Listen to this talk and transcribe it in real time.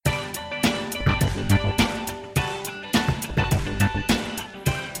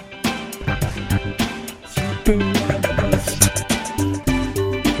Hello,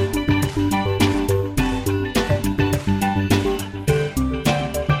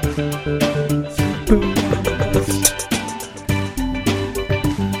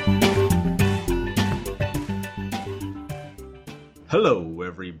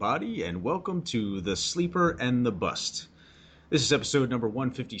 everybody, and welcome to The Sleeper and the Bust. This is episode number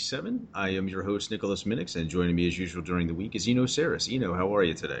 157. I am your host, Nicholas Minix, and joining me as usual during the week is Eno Saris. Eno, how are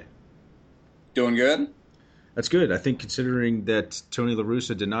you today? Doing good. That's good. I think considering that Tony La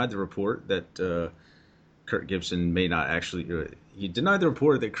Russa denied the report that Kirk Gibson may not actually... he denied the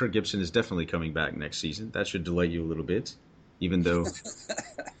report that Kirk Gibson is definitely coming back next season. That should delay you a little bit, even though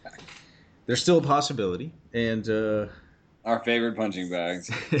there's still a possibility. And... our favorite punching bags.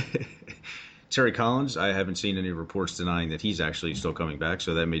 Terry Collins, I haven't seen any reports denying that he's actually still coming back,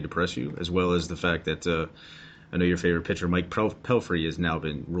 so that may depress you, as well as the fact that I know your favorite pitcher, Mike Pelfrey, has now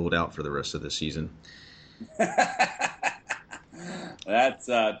been ruled out for the rest of the season. That's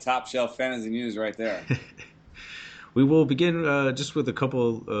top shelf fantasy news right there. We will begin just with a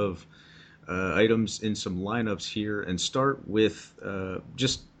couple of items in some lineups here and start with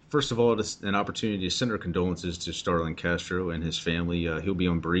just... First of all, it's an opportunity to send our condolences to Starlin Castro and his family. He'll be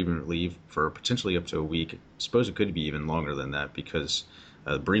on bereavement leave for potentially up to a week. I suppose it could be even longer than that because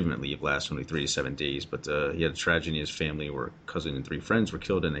bereavement leave lasts only 3 to 7 days. But he had a tragedy in his family where a cousin and 3 friends were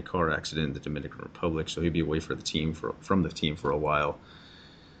killed in a car accident in the Dominican Republic. So he'll be away from the team for a while.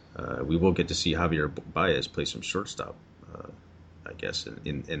 We will get to see Javier Baez play some shortstop, I guess,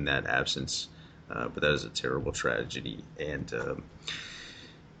 in that absence. But that is a terrible tragedy. And...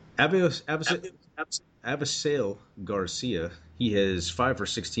 Avisail Garcia, he has 5 for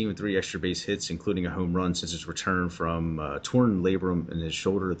 16 with 3 extra base hits, including a home run since his return from torn labrum in his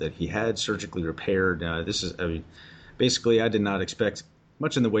shoulder that he had surgically repaired. Basically, I did not expect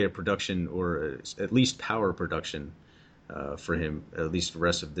much in the way of production or at least power production for him, at least the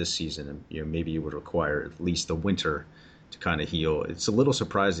rest of this season. And maybe it would require at least the winter to kind of heal. It's a little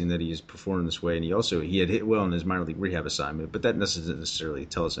surprising that he's performed this way, and he had hit well in his minor league rehab assignment, but that doesn't necessarily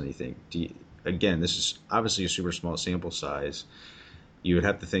tell us anything. Again, this is obviously a super small sample size. You would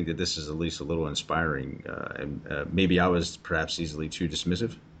have to think that this is at least a little inspiring, and maybe I was perhaps easily too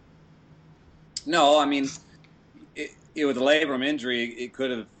dismissive. No, I mean, with a labrum injury, it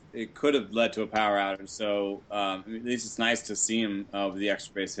could have led to a power outage. So at least it's nice to see him with the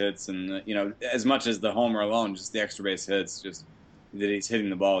extra base hits, and as much as the homer alone, just the extra base hits, just that he's hitting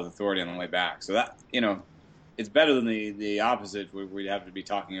the ball with authority on the way back. So that it's better than the opposite. We'd have to be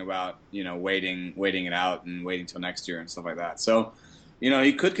talking about waiting it out and waiting till next year and stuff like that. So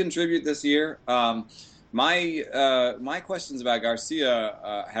he could contribute this year. My questions about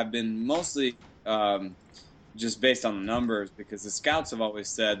Garcia have been mostly. Just based on the numbers, because the scouts have always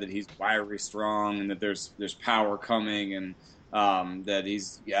said that he's wiry strong and that there's power coming and that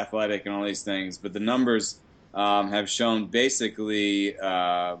he's athletic and all these things. But the numbers have shown basically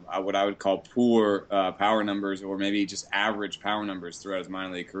what I would call poor power numbers, or maybe just average power numbers throughout his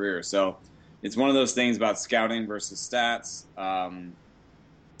minor league career. So it's one of those things about scouting versus stats.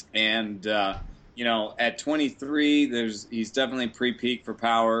 At 23, he's definitely pre-peak for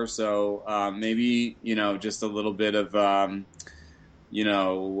power, so maybe just a little bit of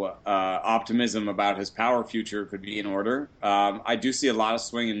optimism about his power future could be in order. I do see a lot of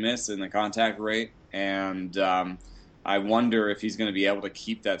swing and miss in the contact rate, and I wonder if he's going to be able to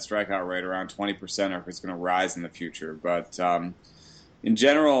keep that strikeout rate around 20%, or if it's going to rise in the future. But in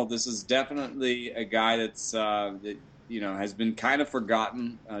general, this is definitely a guy that's has been kind of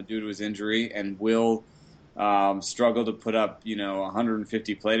forgotten due to his injury, and will struggle to put up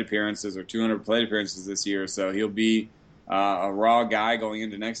 150 plate appearances or 200 plate appearances this year. So he'll be a raw guy going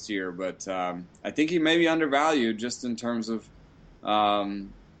into next year. But I think he may be undervalued just in terms of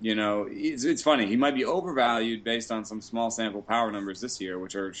it's funny. He might be overvalued based on some small sample power numbers this year,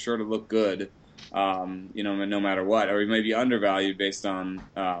 which are sure to look good, no matter what. Or he may be undervalued based on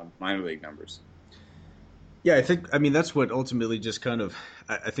minor league numbers. Yeah, that's what ultimately just kind of,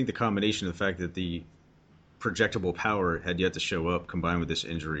 I think the combination of the fact that the projectable power had yet to show up combined with this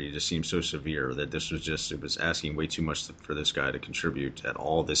injury just seems so severe that it was asking way too much for this guy to contribute at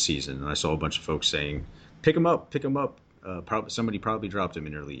all this season. And I saw a bunch of folks saying, pick him up. Somebody probably dropped him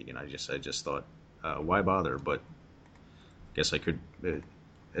in your league. And I just thought, why bother? But I guess I could,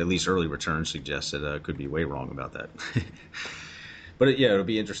 at least early returns suggest that I could be way wrong about that. But it'll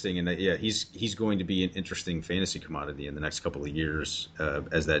be interesting, and he's going to be an interesting fantasy commodity in the next couple of years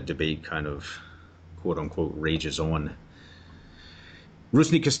as that debate kind of quote unquote rages on.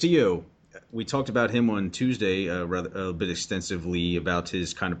 Rusney Castillo we talked about him on Tuesday rather a bit extensively about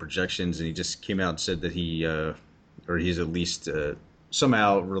his kind of projections, and he just came out and said that or he's at least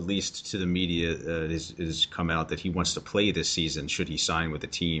somehow released to the media has come out that he wants to play this season should he sign with the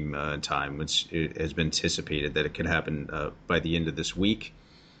team in time, which it has been anticipated that it could happen by the end of this week,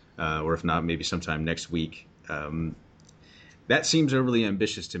 or if not, maybe sometime next week. That seems overly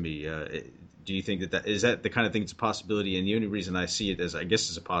ambitious to me. Do you think that is that the kind of thing that's a possibility? And the only reason I see it as I guess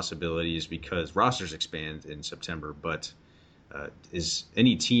as a possibility is because rosters expand in September. But is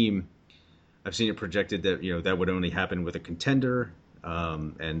any team? I've seen it projected that that would only happen with a contender,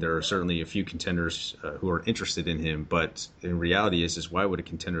 and there are certainly a few contenders who are interested in him. But in reality, is why would a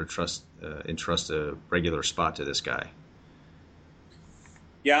contender entrust a regular spot to this guy?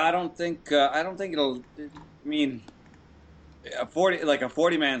 Yeah, I don't think it'll. I mean, a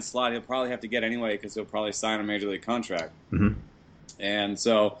 40-man slot he'll probably have to get anyway because he'll probably sign a major league contract. Mm-hmm. And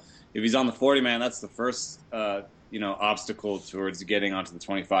so if he's on the 40-man, that's the first obstacle towards getting onto the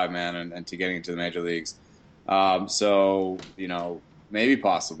 25-man and to getting into the major leagues. So maybe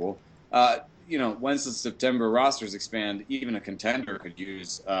possible. Once the September rosters expand, even a contender could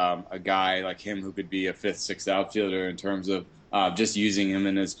use a guy like him who could be a fifth, sixth outfielder in terms of just using him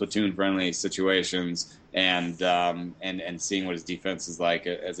in his platoon-friendly situations and seeing what his defense is like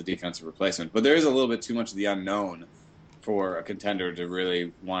as a defensive replacement. But there is a little bit too much of the unknown for a contender to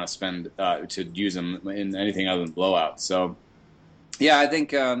really want to spend to use him in anything other than blowout. So, yeah, I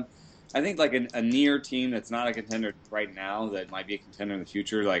think like a near team that's not a contender right now that might be a contender in the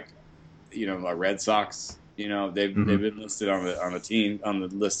future, like a Red Sox. They've been listed on the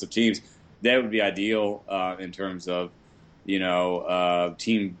list of teams. That would be ideal in terms of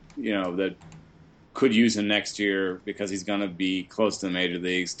team that could use him next year because he's going to be close to the major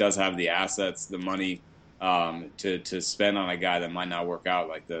leagues, does have the assets, the money to spend on a guy that might not work out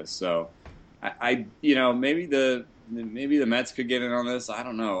like this. So I maybe the Mets could get in on this. I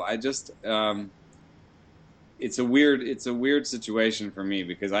don't know. I just it's a weird situation for me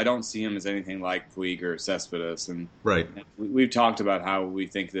because I don't see him as anything like Puig or Cespedes, and right. We've talked about how we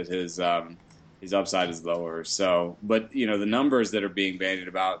think that his upside is lower. So, but the numbers that are being bandied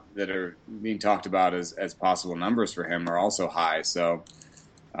about, that are being talked about as possible numbers for him, are also high. So,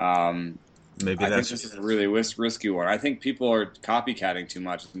 maybe I think this is a really risky one. I think people are copycatting too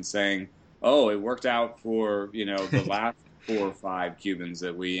much and saying, "Oh, it worked out for the last 4 or 5 Cubans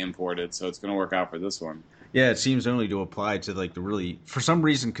that we imported, so it's going to work out for this one." Yeah, it seems only to apply to for some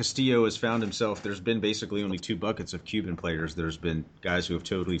reason, Castillo has found himself, there's been basically only 2 buckets of Cuban players. There's been guys who have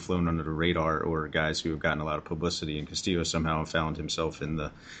totally flown under the radar or guys who have gotten a lot of publicity, and Castillo somehow found himself in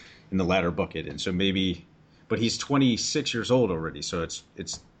the latter bucket. And so but he's 26 years old already, so it's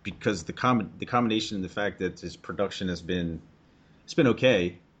because the combination of the fact that his production it's been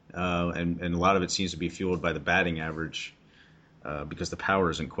okay, and a lot of it seems to be fueled by the batting average. Because the power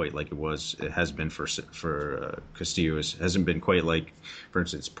isn't quite like it has been for Castillo. It hasn't been quite like, for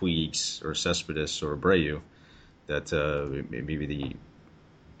instance, Puig or Cespedes or Abreu. That maybe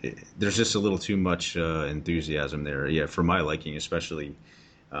there's just a little too much enthusiasm there. Yeah, for my liking, especially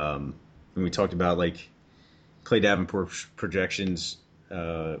when we talked about like Clay Davenport's projections.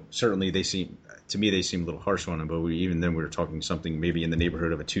 Certainly, they seem a little harsh on him. But even then, we were talking something maybe in the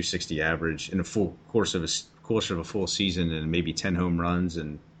neighborhood of a 260 average in a full course of a full season, and maybe 10 home runs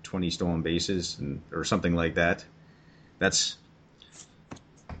and 20 stolen bases or something like that. It's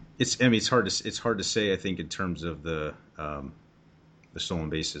hard to say, I think, in terms of the stolen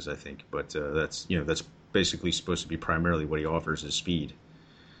bases, I think, but that's basically supposed to be primarily what he offers is speed.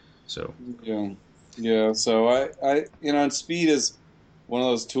 So yeah. So I and speed is one of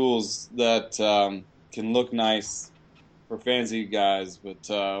those tools that can look nice for fancy guys, but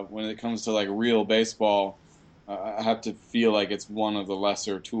when it comes to like real baseball, I have to feel like it's one of the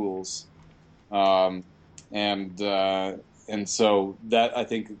lesser tools, and so that I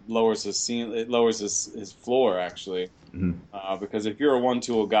think lowers his floor actually, because if you're a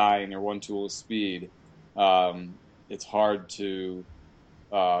one-tool guy and your one tool is speed, it's hard to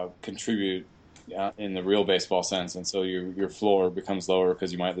contribute in the real baseball sense, and so your floor becomes lower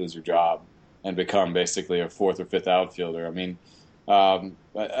because you might lose your job and become basically a 4th or 5th outfielder. I mean.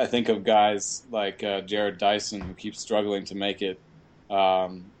 I think of guys like Jared Dyson who keeps struggling to make it.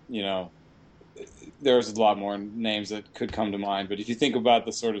 There's a lot more names that could come to mind, but if you think about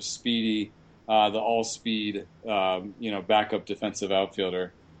the sort of speedy, the all-speed, backup defensive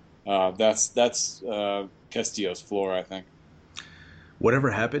outfielder, that's Castillo's floor, I think.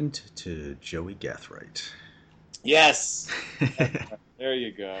 Whatever happened to Joey Gathright? Yes. There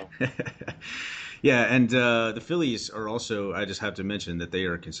you go. Yeah, and the Phillies are also. I just have to mention that they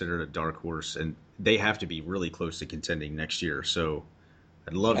are considered a dark horse, and they have to be really close to contending next year. So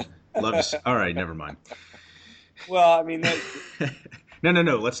I'd love to see. All right, never mind. Well, I mean, No, no,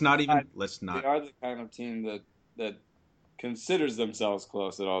 no. Let's not I- even. Let's they not. are the kind of team that considers themselves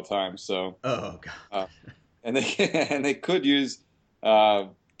close at all times. So, Oh God. uh, and they and they could use uh,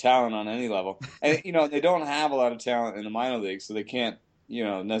 talent on any level. And they don't have a lot of talent in the minor leagues, so they can't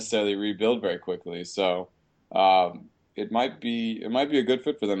necessarily rebuild very quickly. So it might be a good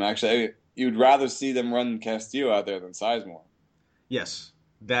fit for them. Actually, you'd rather see them run Castillo out there than Sizemore. Yes,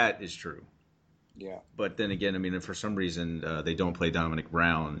 that is true. Yeah. But then again, I mean, if for some reason they don't play Dominic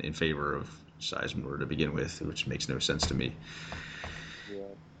Brown in favor of Sizemore to begin with, which makes no sense to me. Yeah.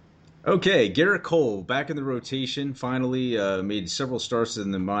 Okay, Garrett Cole back in the rotation. Finally, made several starts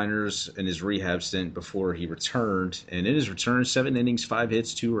in the minors in his rehab stint before he returned. And in his return, 7 innings, 5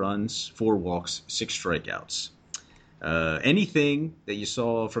 hits, 2 runs, 4 walks, 6 strikeouts. Anything that you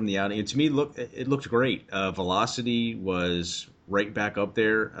saw from the outing, and to me, it looked great. Velocity was right back up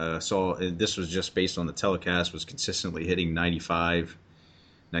there. Saw this was just based on the telecast, was consistently hitting 95,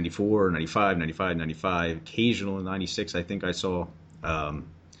 94, 95, 95, 95, occasional 96. I think I saw.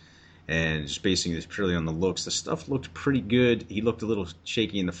 And just basing this purely on the looks, the stuff looked pretty good. He looked a little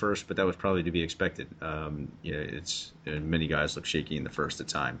shaky in the first, but that was probably to be expected. Many guys look shaky in the first at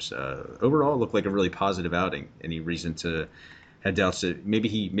times. Overall, it looked like a really positive outing. Any reason to have doubts that maybe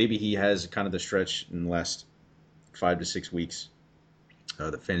he has kind of the stretch in the last 5 to 6 weeks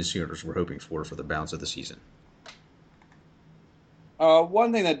that fantasy owners were hoping for the balance of the season.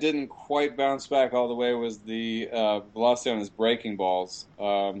 One thing that didn't quite bounce back all the way was the velocity on his breaking balls.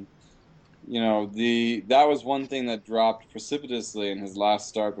 That was one thing that dropped precipitously in his last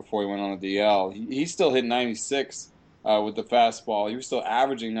start before he went on the DL. He still hit 96 with the fastball. He was still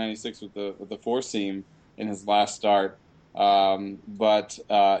averaging 96 with the four seam in his last start, but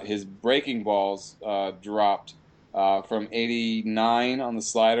his breaking balls dropped from 89 on the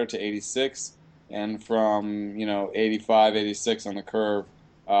slider to 86, and from 85, 86 on the curve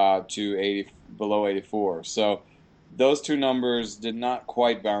to 80 below 84. So those two numbers did not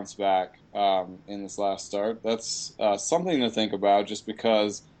quite bounce back in this last start. That's something to think about, just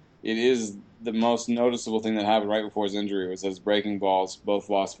because it is the most noticeable thing that happened right before his injury was his breaking balls both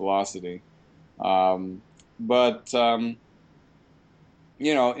lost velocity. But in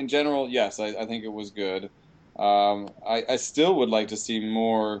general, yes, I think it was good. I still would like to see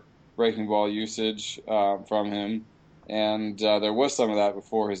more breaking ball usage from him, and there was some of that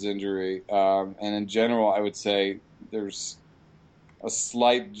before his injury. And in general, I would say there's a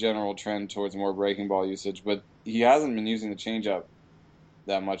slight general trend towards more breaking ball usage, but he hasn't been using the changeup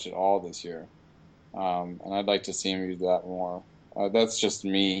that much at all this year. And I'd like to see him use that more. That's just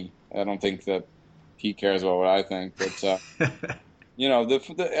me. I don't think that he cares about what I think, but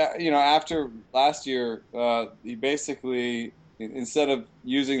after last year, he basically, instead of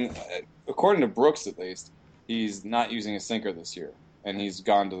using, according to Brooks at least, he's not using a sinker this year, and he's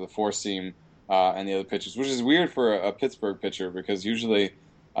gone to the four seam and the other pitches, which is weird for a Pittsburgh pitcher, because usually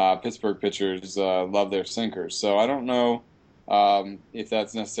Pittsburgh pitchers love their sinkers. So I don't know if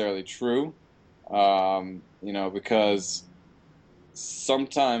that's necessarily true, because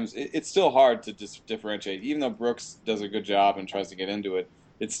sometimes it's still hard to differentiate. Even though Brooks does a good job and tries to get into it,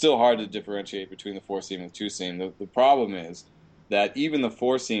 it's still hard to differentiate between the four seam and the two seam. The problem is that even the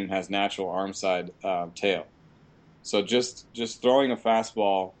four seam has natural arm side tail. So just throwing a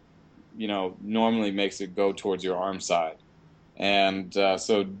fastball, normally makes it go towards your arm side. And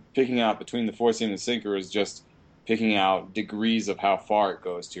so picking out between the four seam and the sinker is just picking out degrees of how far it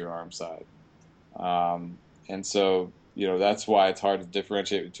goes to your arm side. And so, that's why it's hard to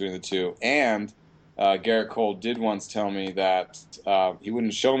differentiate between the two. And Garrett Cole did once tell me that he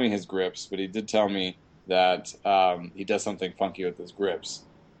wouldn't show me his grips, but he did tell me that he does something funky with his grips.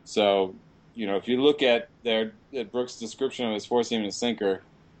 So, if you look at Brooks' description of his four seam and his sinker,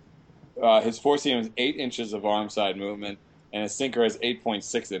 his four seam is 8 inches of arm side movement, and his sinker has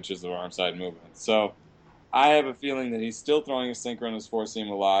 8.6 inches of arm side movement. So I have a feeling that he's still throwing his sinker on his four seam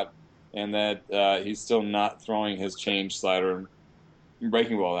a lot, and that he's still not throwing his change slider and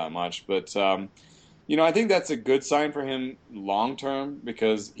breaking ball that much. But I think that's a good sign for him long term,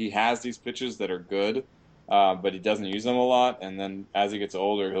 because he has these pitches that are good, but he doesn't use them a lot. And then as he gets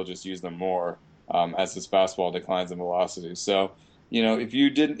older, he'll just use them more as his fastball declines in velocity. So,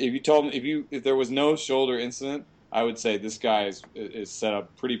 if there was no shoulder incident, I would say this guy is set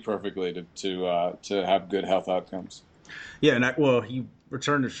up pretty perfectly to have good health outcomes. Yeah, and he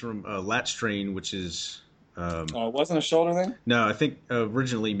returned from lat strain, which is It wasn't a shoulder thing? No, I think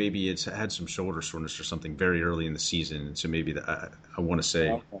originally maybe it's had some shoulder soreness or something very early in the season. So maybe I want to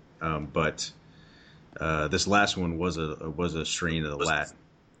say, Okay. but this last one was a strain of the lat,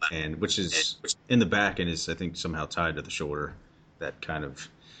 and which is in the back and is I think somehow tied to the shoulder, that kind of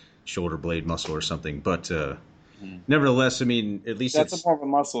shoulder blade muscle or something. But Mhm. nevertheless, I mean, at least That's a it's more of a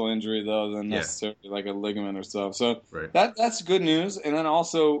muscle injury though than yeah, necessarily like a ligament or stuff. So right. that's good news. And then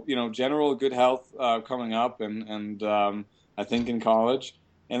also, general good health coming up, and I think in college,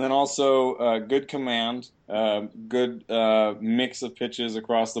 and then also good command, good mix of pitches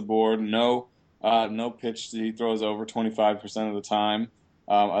across the board. No pitch that he throws over 25% of the time,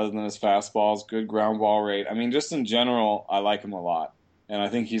 other than his fastballs. Good ground ball rate. I mean, just in general, I like him a lot. And I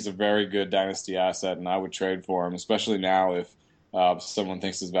think he's a very good dynasty asset, and I would trade for him, especially now if someone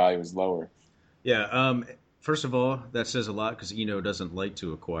thinks his value is lower. Yeah. First of all, that says a lot because Eno doesn't like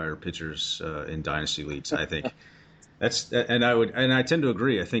to acquire pitchers in dynasty leagues. I think and I tend to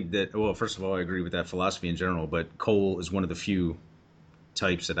agree. I think that well, first of all, I agree with that philosophy in general. But Cole is one of the few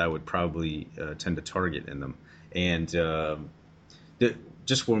types that I would probably tend to target in them. And the,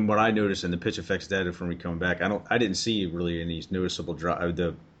 just from what I noticed in the pitch effects data from me coming back, I didn't see really any noticeable drop.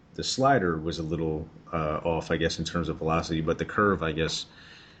 The slider was a little off, I guess, in terms of velocity, but the curve, I guess,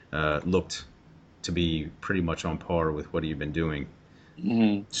 looked to be pretty much on par with what he'd been doing.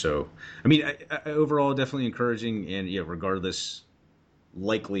 Hmm. So, I mean, overall, definitely encouraging, and yeah, regardless,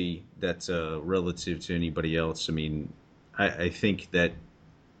 likely that relative to anybody else. I mean, I think that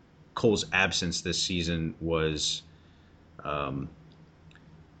Cole's absence this season was, um,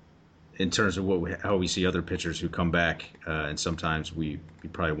 in terms of how we see other pitchers who come back, and sometimes we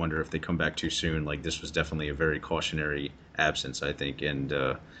probably wonder if they come back too soon. Like this was definitely a very cautionary absence, I think, and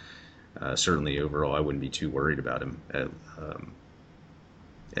certainly overall, I wouldn't be too worried about him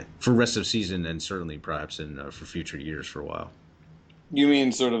for rest of season, and certainly perhaps in for future years for a while. You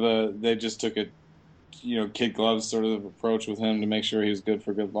mean sort of they just took a kid gloves sort of approach with him to make sure he was good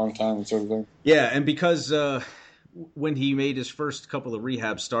for a good long time and sort of thing. Yeah, and because when he made his first couple of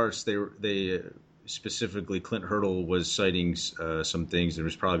rehab starts, they specifically Clint Hurdle was citing some things. There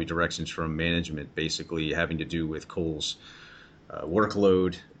was probably directions from management, basically having to do with Cole's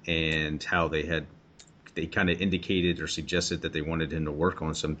workload and how they kind of indicated or suggested that they wanted him to work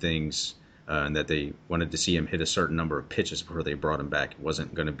on some things. And that they wanted to see him hit a certain number of pitches before they brought him back. It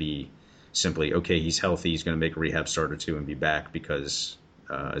wasn't going to be simply, okay, he's healthy, he's going to make a rehab start or two and be back because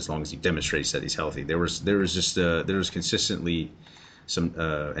as long as he demonstrates that he's healthy. There was consistently some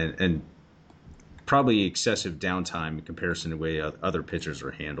and probably excessive downtime in comparison to the way other pitchers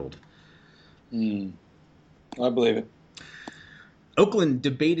are handled. Mm, I believe it. Oakland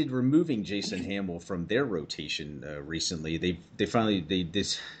debated removing Jason Hamill from their rotation recently.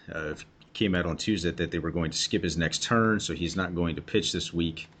 This came out on Tuesday that they were going to skip his next turn, so he's not going to pitch this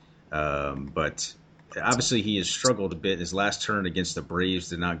week. But obviously, he has struggled a bit. His last turn against the Braves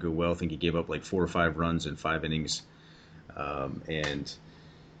did not go well. I think he gave up like 4 or 5 runs in 5 innings, and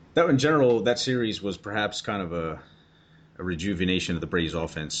that in general, that series was perhaps kind of a rejuvenation of the Braves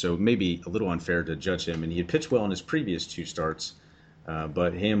offense. So maybe a little unfair to judge him. And he had pitched well in his previous 2 starts.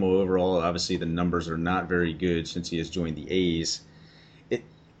 But Hamill overall, obviously the numbers are not very good since he has joined the A's.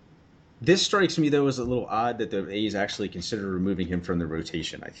 This strikes me though as a little odd that the A's actually consider removing him from the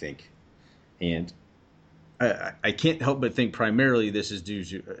rotation. I think, and I can't help but think primarily this is due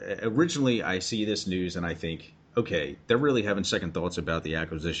to originally I see this news and I think, okay, they're really having second thoughts about the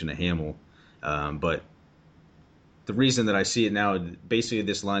acquisition of Hamill, but the reason that I see it now, basically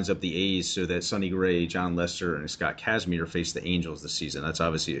this lines up the A's so that Sonny Gray, John Lester, and Scott Kazmir face the Angels this season. That's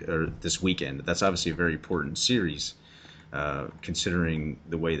obviously, or this weekend. That's obviously a very important series, considering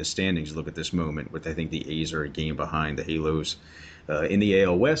the way the standings look at this moment. But I think the A's are a game behind the Halos in the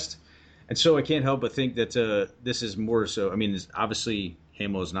AL West, and so I can't help but think that this is more so. I mean, obviously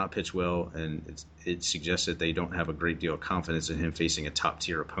Hamill has not pitched well, and it suggests that they don't have a great deal of confidence in him facing a top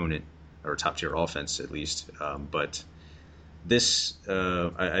tier opponent or top tier offense at least. But this,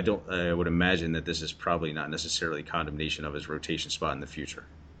 I don't. I would imagine that this is probably not necessarily condemnation of his rotation spot in the future.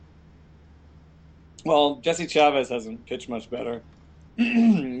 Well, Jesse Chavez hasn't pitched much better.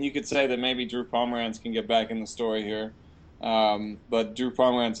 You could say that maybe Drew Pomeranz can get back in the story here, but Drew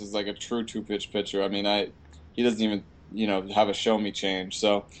Pomeranz is like a true 2 pitch pitcher. I mean, he doesn't even have a show me change.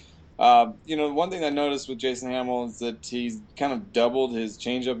 So, one thing I noticed with Jason Hamill is that he's kind of doubled his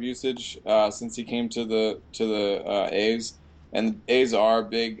changeup usage since he came to the A's, and the A's are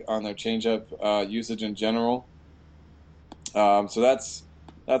big on their changeup usage in general. So that's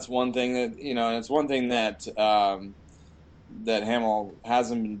one thing that and it's one thing that that Hamill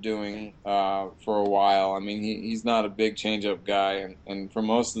hasn't been doing for a while. I mean, he's not a big changeup guy, and for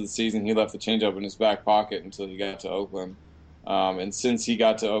most of the season, he left the changeup in his back pocket until he got to Oakland. And since he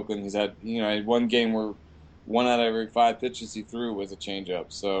got to Oakland, he's had had one game where 1 out of every 5 pitches he threw was a changeup.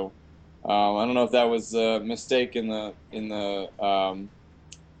 So I don't know if that was a mistake in the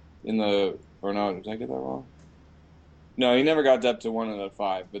or no, did I get that wrong? No, he never got up to 1 out of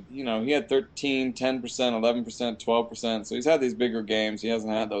 5. But he had 13, 10%, 11%, 12%. So he's had these bigger games. He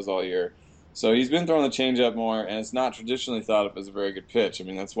hasn't had those all year. So he's been throwing the changeup more, and it's not traditionally thought of as a very good pitch. I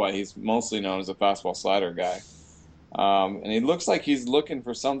mean, that's why he's mostly known as a fastball slider guy. And he looks like he's looking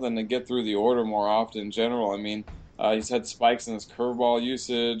for something to get through the order more often in general. I mean, he's had spikes in his curveball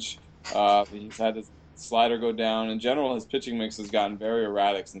usage. He's had his slider go down. In general, his pitching mix has gotten very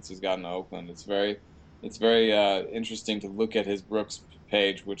erratic since he's gotten to Oakland. It's very interesting to look at his Brooks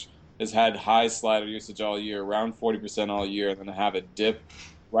page, which has had high slider usage all year, around 40% all year, and then have a dip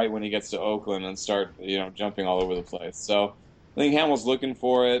right when he gets to Oakland and start jumping all over the place. So I think Hamill's looking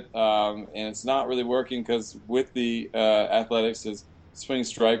for it, and it's not really working because with the Athletics, his swing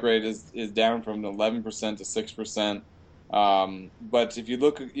strike rate is down from 11% to 6%. But if you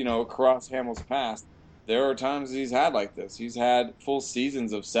look, across Hamill's past, there are times he's had like this. He's had full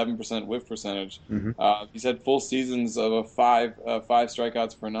seasons of 7% whiff percentage. Mm-hmm. He's had full seasons of five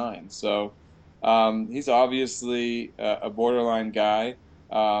strikeouts per 9. So he's obviously a borderline guy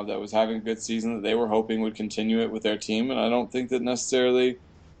that was having a good season that they were hoping would continue it with their team. And I don't think that necessarily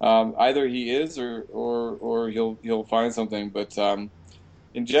either he is or he'll find something. But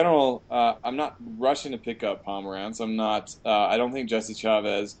in general, I'm not rushing to pick up Pomerantz. I don't think Jesse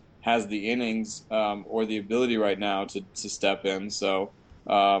Chavez has the innings or the ability right now to step in. So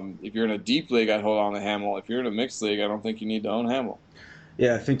if you're in a deep league, I'd hold on to Hamill. If you're in a mixed league, I don't think you need to own Hamill.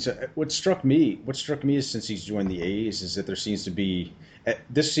 Yeah, I think so. What struck me is since he's joined the A's is that this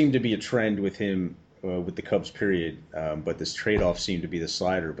seemed to be a trend with him with the Cubs period, but this trade-off seemed to be the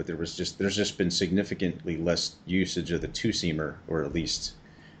slider. But there's just been significantly less usage of the two-seamer, or at least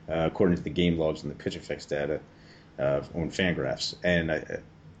according to the game logs and the pitch effects data on Fangraphs. And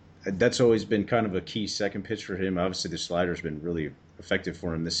that's always been kind of a key second pitch for him. Obviously, the slider's been really effective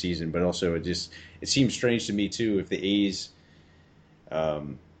for him this season, but also it seems strange to me too if the A's,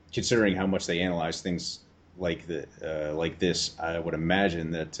 considering how much they analyze things like this, I would imagine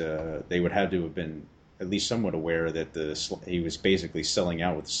that they would have to have been at least somewhat aware that he was basically selling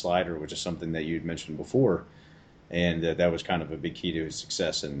out with the slider, which is something that you'd mentioned before, and that was kind of a big key to his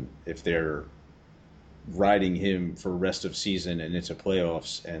success. And if they're riding him for rest of season and into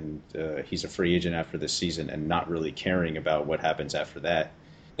playoffs, and he's a free agent after this season and not really caring about what happens after that.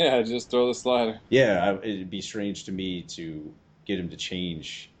 Yeah, just throw the slider. Yeah, it'd be strange to me to get him to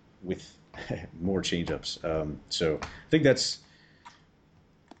change with more changeups. So I think it's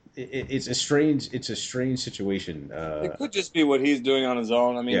a strange situation. It could just be what he's doing on his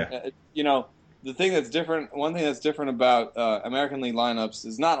own. I mean, yeah. The thing that's different, one thing that's different about American League lineups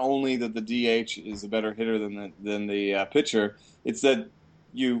is not only that the DH is a better hitter than the pitcher, it's that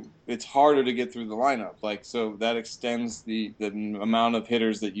it's harder to get through the lineup. Like, so that extends the amount of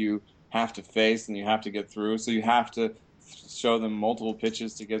hitters that you have to face and you have to get through. So you have to show them multiple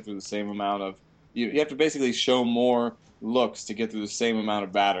pitches to get through the same amount of. You have to basically show more looks to get through the same amount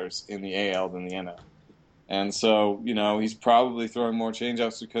of batters in the AL than the NL. And so, he's probably throwing more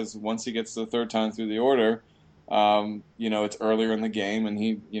changeups because once he gets to the third time through the order, it's earlier in the game, and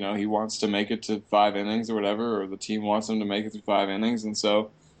he wants to make it to 5 innings or whatever, or the team wants him to make it through 5 innings. And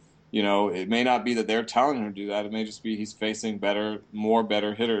so, it may not be that they're telling him to do that. It may just be he's facing more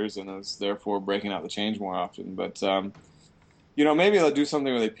better hitters and is therefore breaking out the change more often. But, maybe they'll do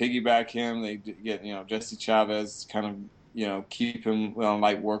something where they piggyback him. They get, Jesse Chavez, kind of, keep him on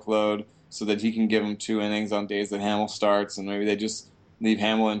light workload, so that he can give him 2 innings on days that Hamill starts, and maybe they just leave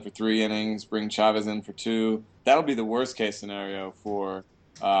Hamill in for 3 innings, bring Chavez in for 2. That'll be the worst case scenario for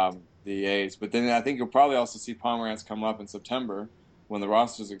the A's. But then I think you'll probably also see Pomerantz come up in September when the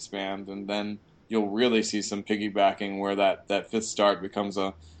rosters expand, and then you'll really see some piggybacking where that 5th start becomes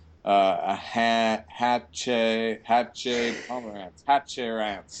a Hatche Pomerantz,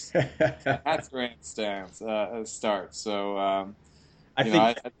 Hatcherantz start. So.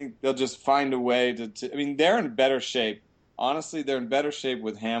 I think they'll just find a way to. I mean, they're in better shape. Honestly, they're in better shape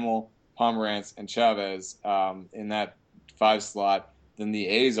with Hamill, Pomerantz, and Chavez in that 5 slot than the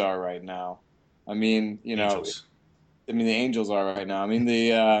A's are right now. I mean, Angels. The Angels are right now. I mean,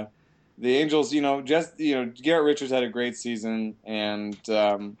 the Angels. Garrett Richards had a great season, and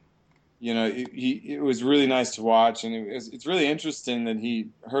it was really nice to watch, and it's really interesting that he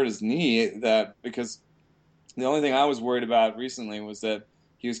hurt his knee. Because The only thing I was worried about recently was that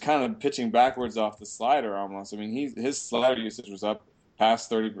he was kind of pitching backwards off the slider almost. I mean, his slider usage was up past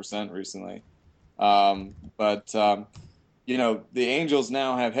 30% recently. But the Angels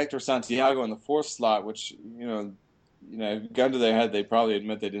now have Hector Santiago in the fourth slot, which gun to their head, they probably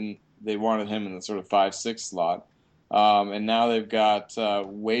admit they wanted him in the sort of 5-6 slot. And now they've got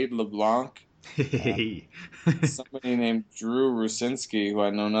Wade LeBlanc, somebody named Drew Rucinski, who I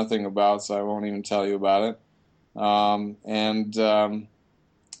know nothing about, so I won't even tell you about it. I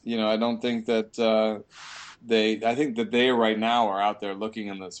don't think that I think that they right now are out there looking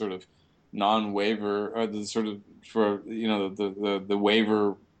in the sort of non-waiver or the sort of for the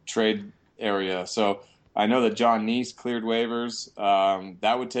waiver trade area. So I know that John Neese cleared waivers.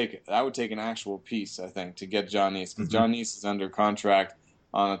 That would take an actual piece, I think, to get John Neese, because John Neese is under contract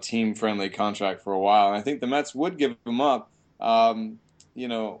on a team-friendly contract for a while, and I think the Mets would give him up. I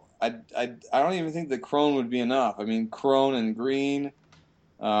don't even think that Cron would be enough. I mean, Cron and Green,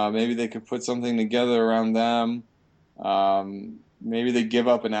 maybe they could put something together around them. Maybe they give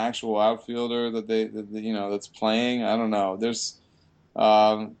up an actual outfielder that's playing. I don't know. There's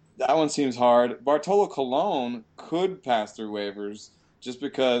that one seems hard. Bartolo Colon could pass through waivers just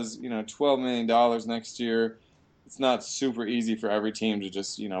because $12 million next year. It's not super easy for every team to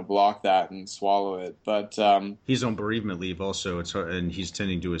just block that and swallow it. But he's on bereavement leave also. It's hard, and he's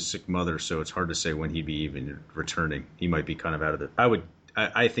tending to a sick mother, so it's hard to say when he'd be even returning. He might be kind of out of it.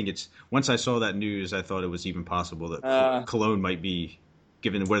 I think it's, once I saw that news, I thought it was even possible that Cologne might be,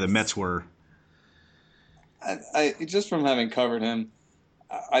 given where the Mets were. I just from having covered him,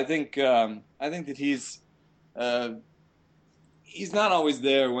 I think that he's not always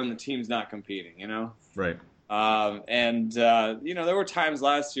there when the team's not competing. Right. There were times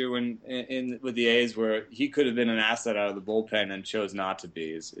last year when with the A's where he could have been an asset out of the bullpen and chose not to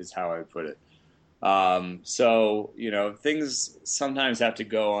be, is how I would put it. Things sometimes have to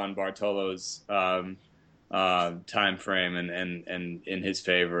go on Bartolo's time frame and in his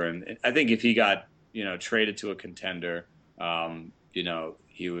favor. And I think if he got traded to a contender,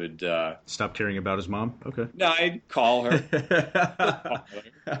 he would stop caring about his mom. Okay. No, I'd call her.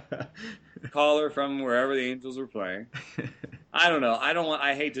 Call her from wherever the Angels were playing. I don't know. I'm not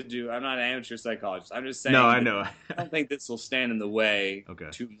an amateur psychologist. I'm just saying. No, I know. I don't think this will stand in the way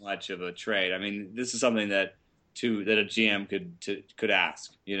too much of a trade. I mean, this is something that a GM could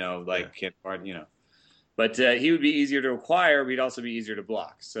ask. But he would be easier to acquire, but he'd also be easier to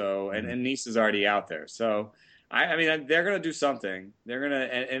block. So, and Neese is already out there. So, I mean, they're going to do something. They're going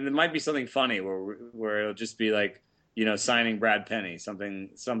to, and it might be something funny where it'll just be like, signing Brad Penny, something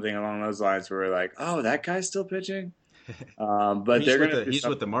along those lines, where we're like, oh, that guy's still pitching. But he's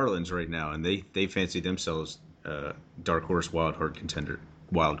with the Marlins right now, and they fancy themselves dark horse wild card contenders.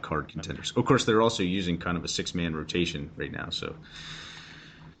 Of course, they're also using kind of a 6-man rotation right now. So,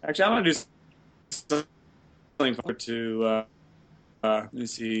 actually, I'm going to do something to let me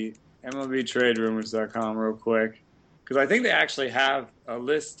see MLBTradeRumors.com real quick, because I think they actually have a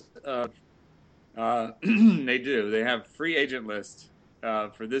list of. They do. They have free agent list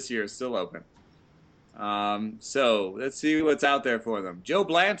for this year still open. So let's see what's out there for them. Joe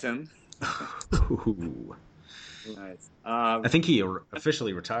Blanton. Nice. I think he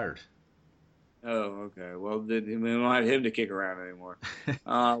officially retired. Oh, okay. Well, we don't have him to kick around anymore.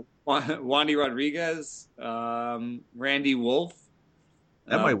 Wandy Rodriguez, Randy Wolf.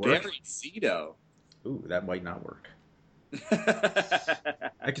 That might work. Barry Zito. Ooh, that might not work.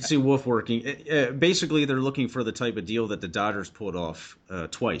 I can see Wolf working. Basically, they're looking for the type of deal that the Dodgers pulled off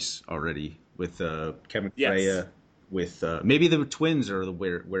twice already with Kevin Correa. With maybe the Twins are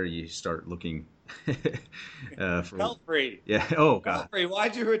where you start looking. For Pelfrey. Yeah. Oh God. Pelfrey,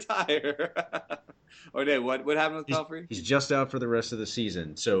 why'd you retire? Or what happened with Pelfrey? He's just out for the rest of the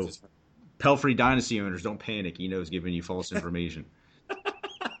season. So Pelfrey dynasty owners, don't panic. He knows giving you false information.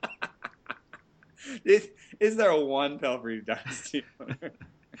 Is there a one Pelfrey dynasty owner?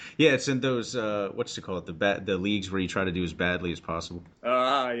 Yeah, it's in those what's it called, the leagues where you try to do as badly as possible.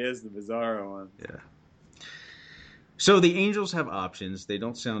 Yes, the Bizarro one. Yeah. So the Angels have options. They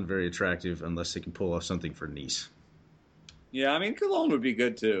don't sound very attractive unless they can pull off something for Neese. Yeah, I mean, Cologne would be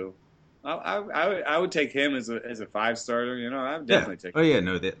good too. I would take him as a 5-starter. I would definitely take him. Oh yeah,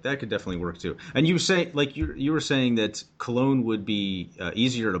 no, that could definitely work too. And you say, like you were saying that Cologne would be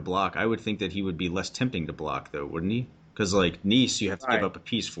easier to block. I would think that he would be less tempting to block, though, wouldn't he? Because like Neese, you have to give up a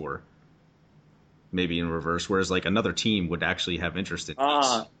piece for. Maybe in reverse, whereas like another team would actually have interest in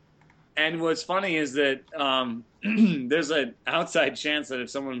Neese. And what's funny is that there's an outside chance that if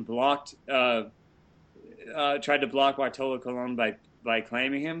someone tried to block Bartolo Colon by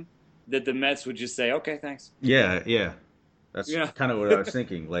claiming him, that the Mets would just say, okay, thanks. Yeah, yeah. That's Yeah, kind of what I was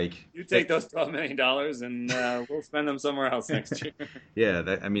thinking. Like, you take those $12 million and we'll spend them somewhere else next year.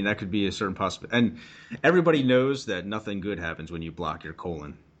 yeah, I mean, that could be a certain possibility. And everybody knows that nothing good happens when you block your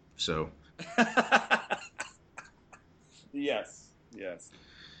colon. So, Yes, yes,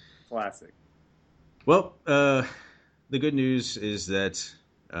 classic. well, the good news is that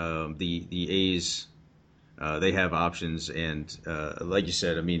the A's they have options, and like you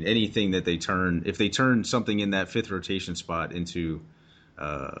said, I mean, anything that if they turn something in that fifth rotation spot into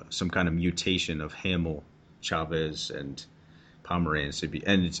some kind of mutation of Hamill, Chavez, and Pomeranz,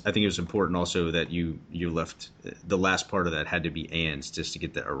 I think it was important also that you left the last part of that had to be Ands just to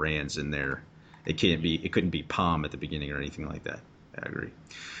get the Arans in there. It couldn't be Palm at the beginning or anything like that. I agree.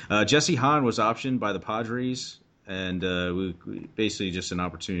 Jesse Hahn was optioned by the Padres, and we basically just an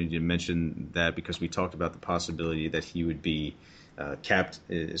opportunity to mention that because we talked about the possibility that he would be capped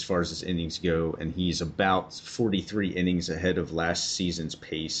as far as his innings go, and he's about 43 innings ahead of last season's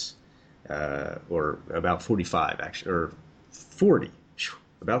pace, or about 45 actually, or 40.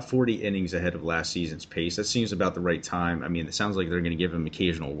 About 40 innings ahead of last season's pace. That seems about the right time. I mean, it sounds like they're going to give him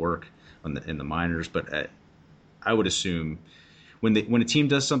occasional work in the minors, but I would assume when a team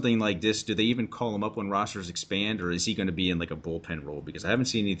does something like this, do they even call him up when rosters expand, or is he going to be in like a bullpen role? Because I haven't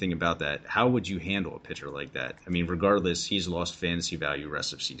seen anything about that. How would you handle a pitcher like that? I mean, regardless, he's lost fantasy value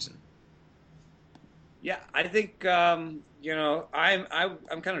rest of season. Yeah, I think I'm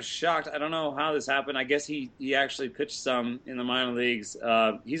kind of shocked. I don't know how this happened. I guess he actually pitched some in the minor leagues.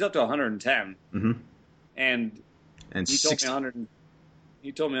 He's up to 110, Mm-hmm. and And he told me 100.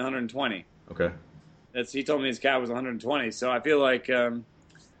 He told me 120. Okay. He told me his cap was 120. So I feel like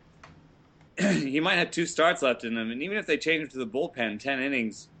he might have 2 starts left in him, and even if they change him to the bullpen, 10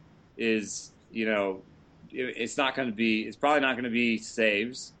 innings is it's not going to be. It's probably not going to be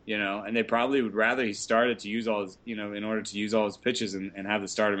saves, and they probably would rather he started to use all his, in order to use all his pitches and have the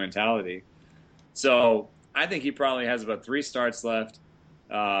starter mentality. So I think he probably has about 3 starts left,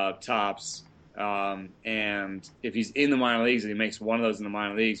 tops. And if he's in the minor leagues and he makes one of those in the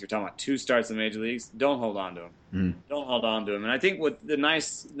minor leagues, you're talking about 2 starts in the major leagues. Don't hold on to him. Don't hold on to him. And I think what the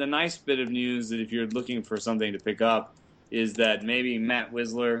nice bit of news that if you're looking for something to pick up is that maybe Matt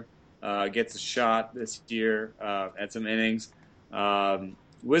Wisler gets a shot this year at some innings.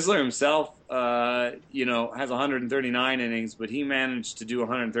 Wisler himself, has 139 innings, but he managed to do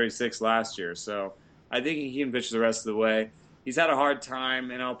 136 last year. So I think he can pitch the rest of the way. He's had a hard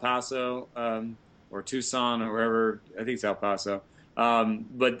time in El Paso or Tucson or wherever. I think it's El Paso.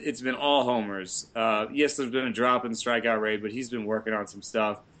 But it's been all homers. Yes, there's been a drop in the strikeout rate, but he's been working on some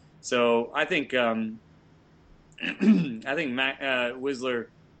stuff. So I think I think Matt Wisler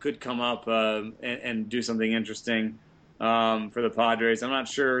could come up and do something interesting for the Padres. I'm not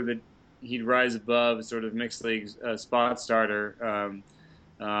sure that he'd rise above sort of mixed league spot starter.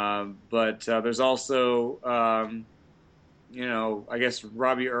 But there's also, I guess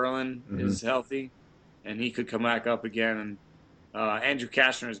Robbie Erlin is healthy, and he could come back up again. And Andrew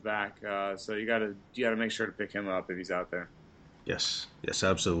Kashner is back, so you gotta make sure to pick him up if he's out there. Yes,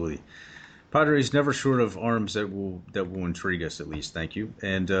 absolutely. Padres never short of arms that will intrigue us at least. Thank you.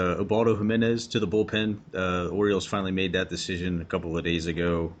 And Ubaldo Jimenez to the bullpen. Orioles finally made that decision a couple of days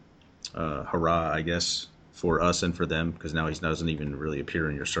ago. Hurrah, I guess, for us and for them, because now he doesn't even really appear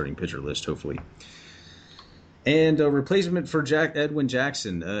in your starting pitcher list, hopefully. And a replacement for Edwin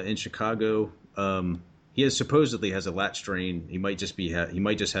Jackson in Chicago. He supposedly has a lat strain. He might just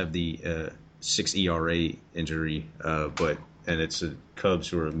have the 6 ERA injury, and it's the Cubs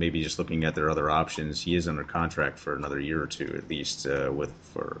who are maybe just looking at their other options. He is under contract for another year or two at least,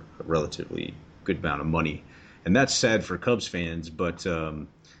 for a relatively good amount of money, and that's sad for Cubs fans. But I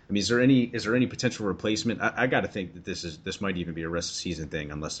mean, is there any potential replacement? I got to think that this might even be a rest of season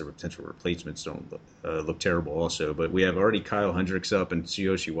thing, unless the potential replacements don't look terrible also. But we have already Kyle Hendricks up and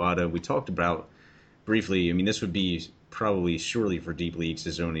Tsuyoshi Wada. We talked about briefly. I mean, this would be surely for deep leagues.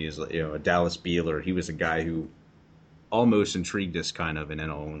 Zoni is a Dallas Beeler. He was a guy who almost intrigued us kind of in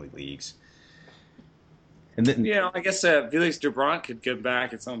NL only leagues. And then I guess Felix Dubron could get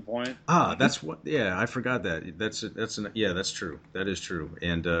back at some point. That's what. Yeah, I forgot that. That's true. That is true.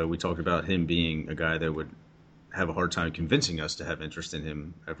 And we talked about him being a guy that would have a hard time convincing us to have interest in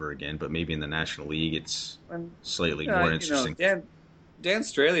him ever again. But maybe in the National League, it's slightly more interesting. Dan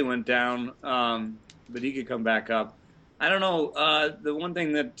Straley went down, but he could come back up. I don't know. The one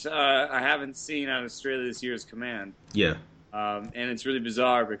thing that I haven't seen out of Straley this year is command. Yeah. And it's really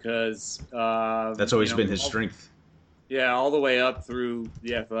bizarre because that's always been his strength. Yeah, all the way up through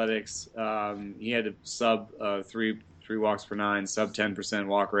the Athletics, he had a sub 3 walks per nine, sub 10%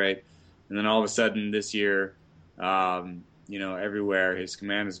 walk rate, and then all of a sudden this year, everywhere his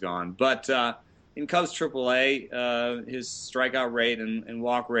command is gone. But in Cubs AAA, his strikeout rate and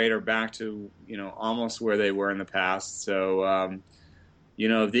walk rate are back to almost where they were in the past. So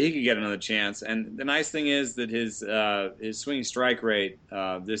if he could get another chance, and the nice thing is that his swinging strike rate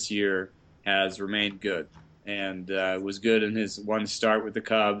this year has remained good, and was good in his one start with the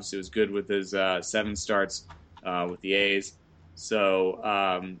Cubs. It was good with his 7 starts with the A's.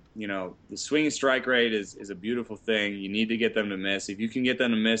 So, the swinging strike rate is a beautiful thing. You need to get them to miss. If you can get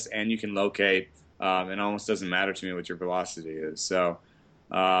them to miss and you can locate, it almost doesn't matter to me what your velocity is. So,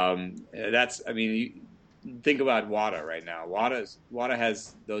 think about Wada right now. Wada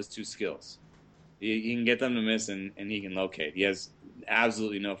has those 2 skills. He can get them to miss and he can locate. He has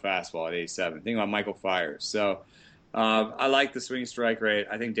absolutely no fastball at 87. Think about Michael Fiers. So, I like the swing strike rate.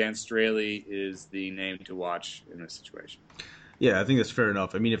 I think Dan Straley is the name to watch in this situation. Yeah, I think that's fair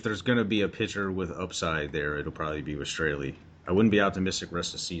enough. I mean, if there's going to be a pitcher with upside there, it'll probably be with Straley. I wouldn't be optimistic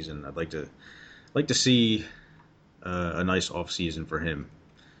rest of the season. I'd like to see a nice off season for him,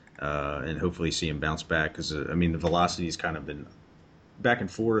 and hopefully see him bounce back. Because the velocity's kind of been back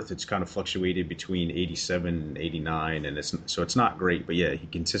and forth. It's kind of fluctuated between 87 and 89, and it's not great. But yeah, he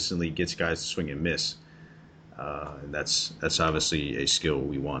consistently gets guys to swing and miss, and that's obviously a skill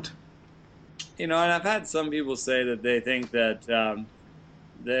we want. And I've had some people say that they think that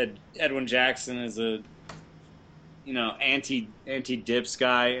that Edwin Jackson is a anti-dips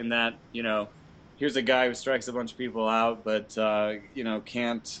guy, and that here's a guy who strikes a bunch of people out, but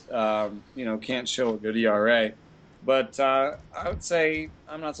can't show a good ERA. But I would say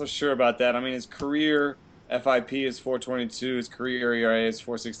I'm not so sure about that. I mean, his career FIP is 4.22. His career ERA is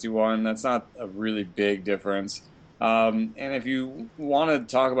 4.61. That's not a really big difference. And if you want to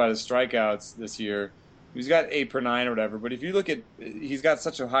talk about his strikeouts this year, he's got 8 per 9 or whatever. But if you look at, he's got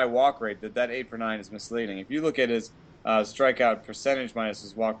such a high walk rate that 8 per 9 is misleading. If you look at his strikeout percentage minus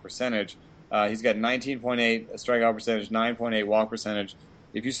his walk percentage, he's got 19.8 strikeout percentage, 9.8 walk percentage.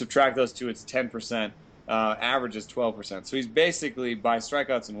 If you subtract those two, it's 10%. Average is 12%. So he's basically, by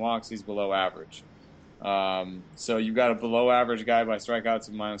strikeouts and walks, he's below average. So you've got a below average guy by strikeouts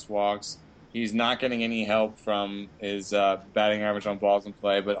and minus walks. He's not getting any help from his batting average on balls in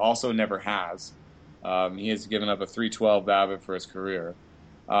play, but also never has. He has given up a 3.12 BABIP for his career,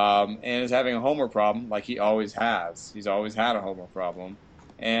 and is having a homer problem like he always has. He's always had a homer problem,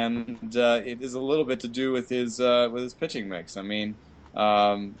 and it is a little bit to do with his pitching mix. I mean,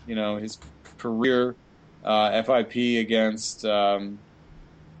 his career FIP against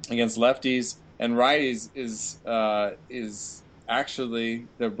lefties and righties is actually,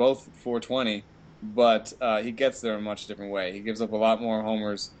 they're both 420, but he gets there in a much different way. He gives up a lot more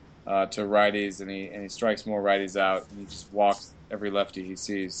homers to righties, and he strikes more righties out, and he just walks every lefty he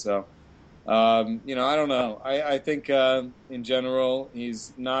sees. So, I don't know. I think in general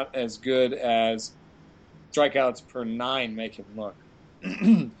he's not as good as strikeouts per 9 make him look.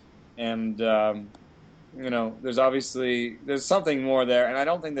 And there's something more there, and I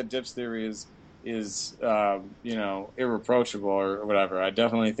don't think that Dips theory is irreproachable or whatever. I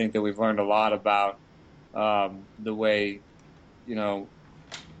definitely think that we've learned a lot about the way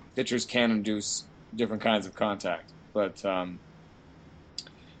pitchers can induce different kinds of contact, but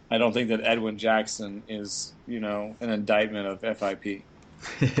I don't think that Edwin Jackson is an indictment of FIP.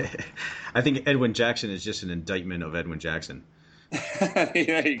 I think Edwin Jackson is just an indictment of Edwin Jackson.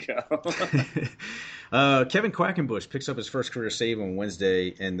 There you go. Kevin Quackenbush picks up his first career save on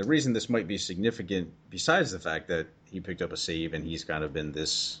Wednesday, and the reason this might be significant, besides the fact that he picked up a save and he's kind of been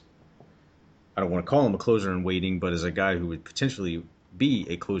this, I don't want to call him a closer in waiting, but as a guy who would potentially be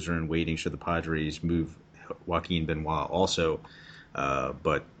a closer in waiting should the Padres move Joaquin Benoit also.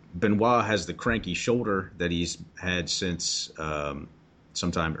 But Benoit has the cranky shoulder that he's had since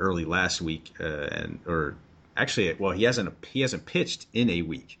sometime early last week, he hasn't pitched in a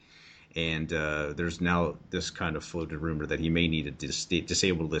week. And there's now this kind of floated rumor that he may need a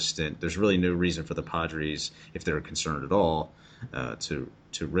disabled list stint. There's really no reason for the Padres, if they're concerned at all, to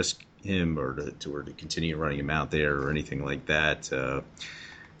risk him or to continue running him out there or anything like that.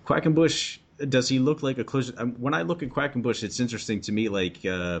 Quackenbush, does he look like a closer? When I look at Quackenbush, it's interesting to me.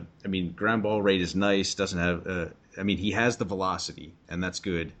 Ground ball rate is nice. Doesn't have. He has the velocity, and that's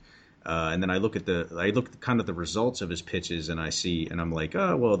good. And then I look kind of the results of his pitches, and I'm like,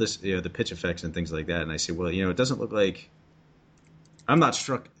 oh well, this the pitch effects and things like that, and I say, well, it doesn't look like. I'm not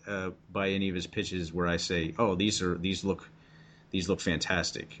struck by any of his pitches where I say, oh, these look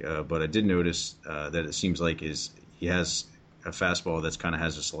fantastic. But I did notice that it seems like he has a fastball that's kind of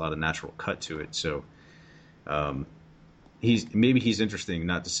has just a lot of natural cut to it. So he's interesting,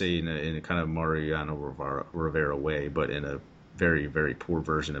 not to say in a kind of Mariano Rivera way, but in a very very poor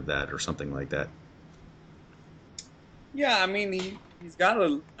version of that or something like that. Yeah, I mean he's got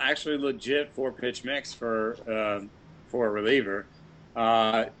a actually legit four pitch mix for a reliever.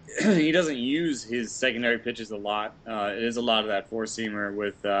 Uh, he doesn't use his secondary pitches a lot. It is a lot of that four seamer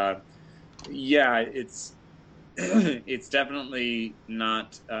with yeah, it's it's definitely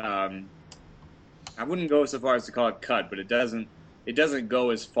not. I wouldn't go so far as to call it cut, but it doesn't go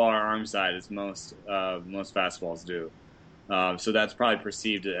as far arm side as most fastballs do. So that's probably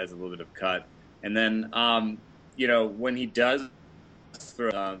perceived as a little bit of cut. And then when he does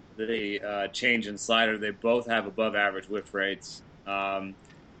throw the change and slider, they both have above average whiff rates. And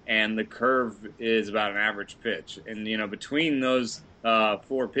the curve is about an average pitch. And between those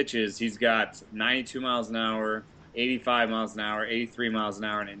four pitches, he's got 92 miles an hour, 85 miles an hour, 83 miles an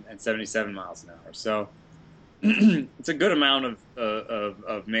hour, and 77 miles an hour. So it's a good amount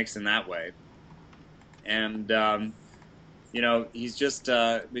of mix in that way. And he's just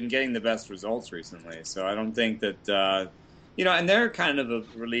been getting the best results recently. So I don't think that and they're kind of a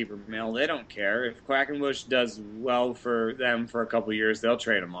reliever mill. They don't care if Quackenbush does well for them for a couple of years. They'll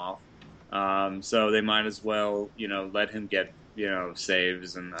trade him off. So they might as well let him get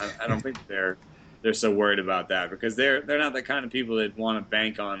saves. And I don't think they're so worried about that because they're not the kind of people that want to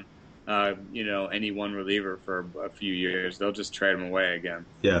bank on any one reliever for a few years. They'll just trade him away again.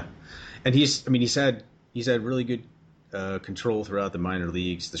 Yeah, and he's had really good control throughout the minor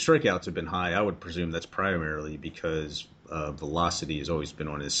leagues. The strikeouts have been high. I would presume that's primarily because velocity has always been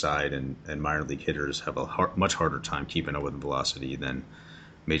on his side, and minor league hitters have a much harder time keeping up with velocity than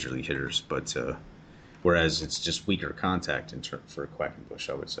major league hitters. But whereas it's just weaker contact for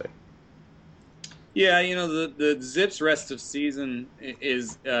Quackenbush, I would say. Yeah, the Zips rest of season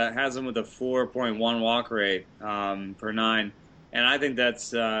has him with a 4.1 walk rate per nine, and I think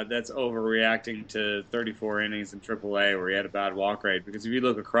that's overreacting to 34 innings in AAA where he had a bad walk rate. Because if you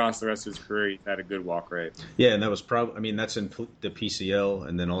look across the rest of his career, he's had a good walk rate. Yeah, and that was probably. I mean, that's in the PCL,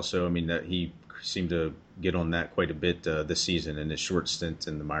 and then also, I mean, that he seemed to get on that quite a bit this season in his short stint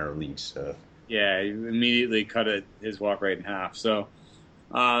in the minor leagues. Yeah, he immediately cut his walk rate in half. So.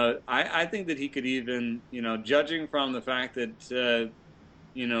 I think that he could even, judging from the fact that,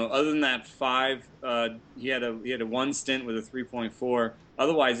 other than that five, he had a one stint with a 3.4.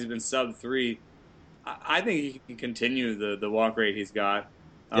 Otherwise, he's been sub 3. I think he can continue the walk rate he's got.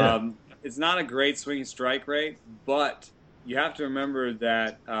 Yeah. It's not a great swing strike rate, but you have to remember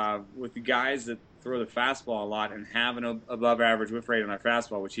that with the guys that throw the fastball a lot and have an above average whiff rate on their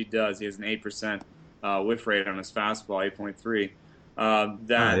fastball, which he does, he has an 8% whiff rate on his fastball, 8.3.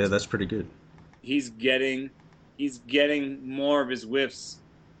 Yeah, that's pretty good. He's getting more of his whiffs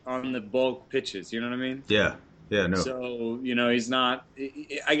on the bulk pitches. You know what I mean? Yeah, no. So he's not.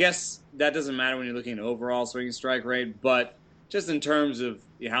 I guess that doesn't matter when you're looking at overall swing strike rate, but just in terms of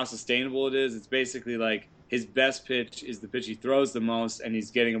how sustainable it is, it's basically like his best pitch is the pitch he throws the most, and he's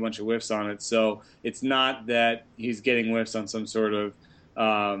getting a bunch of whiffs on it. So it's not that he's getting whiffs on some sort of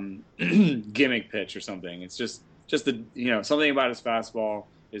gimmick pitch or something. It's just the something about his fastball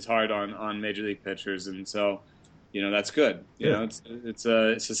is hard on major league pitchers, and so that's good. It's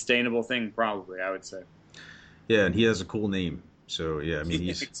a sustainable thing, probably, I would say. Yeah, and he has a cool name, so yeah, I mean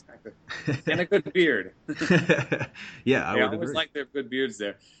he's exactly. And a good beard. Yeah, I would always agree. like their good beards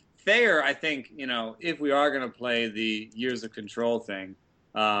there. Thayer, I think if we are going to play the years of control thing,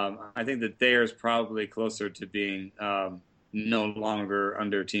 I think that Thayer is probably closer to being no longer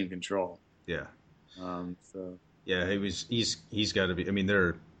under team control. Yeah. So. Yeah, he's got to be. I mean,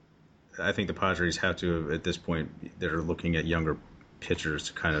 I think the Padres have to at this point. They're looking at younger pitchers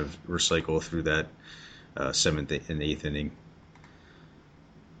to kind of recycle through that seventh and eighth inning.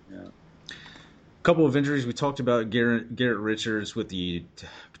 Yeah. A couple of injuries we talked about. Garrett Richards with the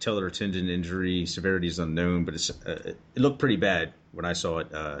patellar tendon injury. Severity is unknown, but it looked pretty bad when I saw it.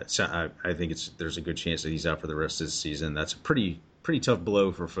 I think there's a good chance that he's out for the rest of the season. That's a pretty tough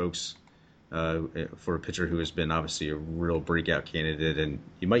blow for folks. For a pitcher who has been obviously a real breakout candidate, and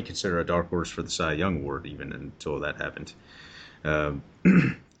you might consider a dark horse for the Cy Young Award even until that happened.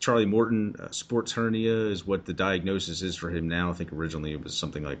 Charlie Morton, sports hernia is what the diagnosis is for him now. I think originally it was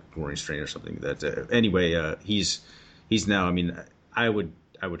something like groin strain or something. Anyway, he's now. I mean, I would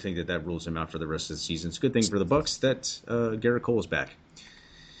think that rules him out for the rest of the season. It's a good thing for the Bucks that Garrett Cole is back.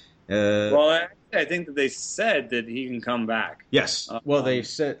 Well, I think that they said that he can come back. Yes. Well, they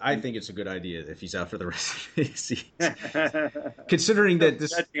said. I think it's a good idea if he's out for the rest of the season. Considering that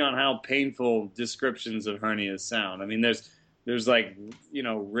depending on how painful descriptions of hernias sound. I mean, there's like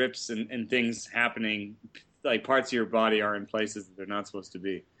rips and things happening like parts of your body are in places that they're not supposed to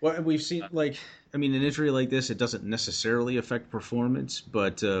be. Well, we've seen an injury like this, it doesn't necessarily affect performance,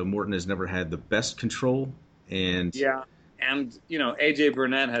 but Morton has never had the best control, and Yeah, and AJ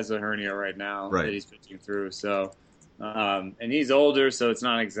Burnett has a hernia right now that right, he's pitching through. So, and he's older, so it's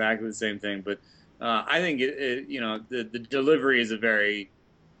not exactly the same thing. But I think the delivery is a very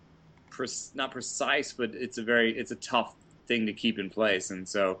not precise, but it's a tough thing to keep in place. And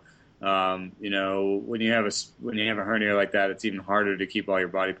so, when you have a hernia like that, it's even harder to keep all your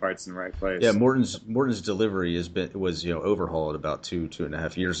body parts in the right place. yeah. Morton's delivery was overhauled about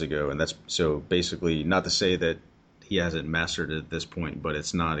 2.5 years ago, and that's so basically not to say that he hasn't mastered it at this point, but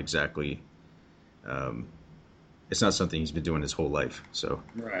it's not exactly, it's not something he's been doing his whole life. So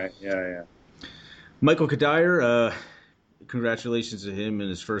right, yeah. Michael Kadire, congratulations to him in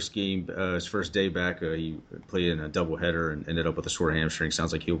his first game, his first day back. He played in a doubleheader and ended up with a sore hamstring.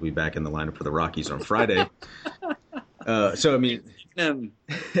 Sounds like he'll be back in the lineup for the Rockies on Friday. So I mean,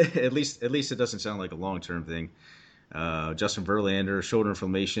 at least it doesn't sound like a long-term thing. Justin Verlander, shoulder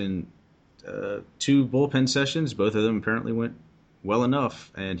inflammation, 2 bullpen sessions. Both of them apparently went well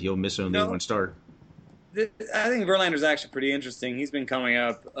enough, and he'll miss only one start. I think Verlander's actually pretty interesting. He's been coming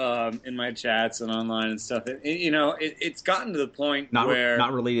up in my chats and online and stuff. It's gotten to the point where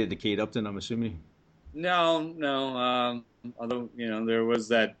not related to Kate Upton, I'm assuming. No. Although there was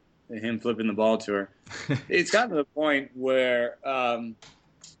that him flipping the ball to her. It's gotten to the point where I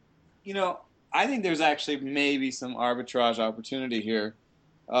think there's actually maybe some arbitrage opportunity here.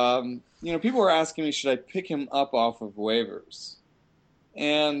 People were asking me, should I pick him up off of waivers?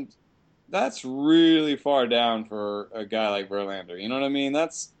 And that's really far down for a guy like Verlander. You know what I mean?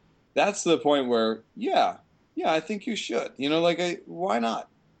 That's the point where, yeah, I think you should. Why not?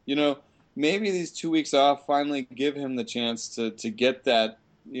 Maybe these 2 weeks off finally give him the chance to get that,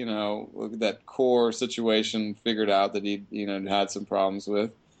 that core situation figured out that he, had some problems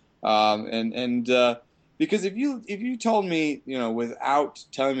with. Because if you told me, without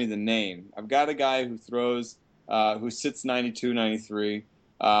telling me the name, I've got a guy who throws, who sits 92, 93,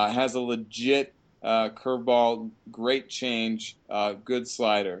 has a legit curveball, great change, good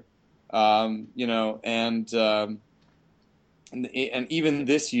slider, and even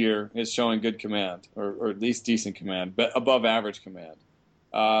this year is showing good command, or at least decent command, but above average command.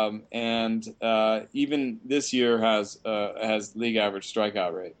 Even this year has league average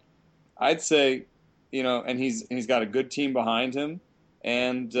strikeout rate. I'd say, and he's got a good team behind him,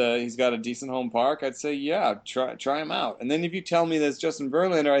 and he's got a decent home park. I'd say, yeah, try him out. And then if you tell me that's Justin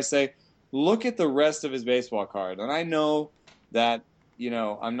Verlander, I say, look at the rest of his baseball card. And I know that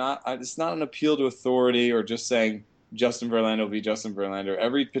it's not an appeal to authority or just saying Justin Verlander will be Justin Verlander.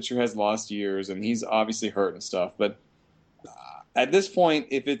 Every pitcher has lost years, and he's obviously hurt and stuff. But at this point,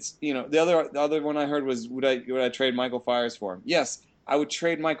 if it's the other one I heard was would I trade Michael Fiers for him? Yes, I would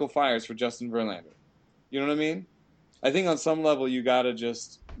trade Michael Fiers for Justin Verlander. You know what I mean? I think on some level you gotta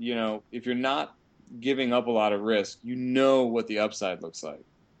just if you're not giving up a lot of risk, what the upside looks like.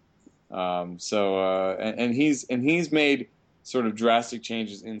 And he's made sort of drastic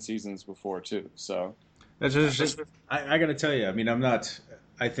changes in seasons before too. So that's just I got to tell you. I mean, I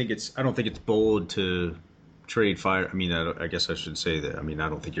don't think it's bold to trade Fire. I mean, I guess I should say that. I mean, I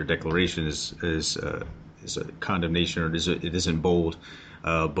don't think your declaration is a condemnation or it isn't bold.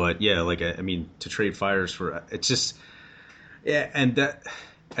 But yeah, to trade Fiers for it's just. Yeah, and that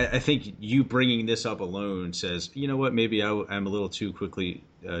I think you bringing this up alone says, you know what, maybe I'm a little too quick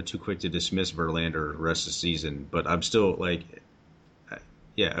to dismiss Verlander the rest of the season, but I'm still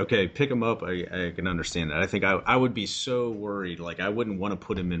yeah, okay, pick him up. I can understand that. I think I would be so worried, I wouldn't want to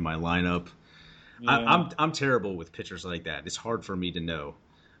put him in my lineup. Yeah. I'm terrible with pitchers like that. It's hard for me to know,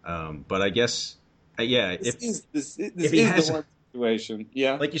 but I guess this is the one situation.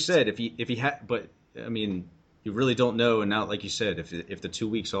 Yeah, like you said, if he had, but I mean. You really don't know, and now, like you said, if the 2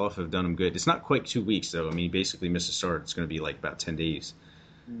 weeks off have done him good, it's not quite 2 weeks though. I mean, he basically missed a start. It's going to be about 10 days.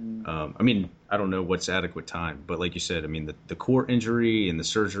 I mean, I don't know what's adequate time, but like you said, I mean, the core injury and the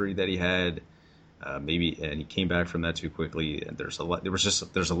surgery that he had, and he came back from that too quickly. And there's a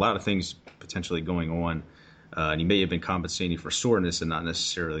lot of things potentially going on, and he may have been compensating for soreness and not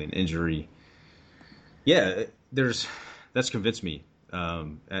necessarily an injury. Yeah, that's convinced me.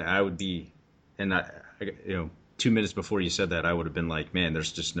 I would be, and 2 minutes before you said that, I would have been like, man,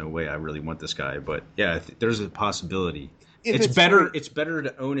 there's just no way I really want this guy. But yeah, there's a possibility. It's better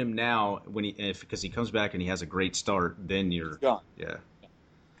to own him now because he comes back and he has a great start. Then you're gone. Yeah.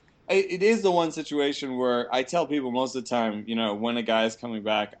 It is the one situation where I tell people most of the time, when a guy is coming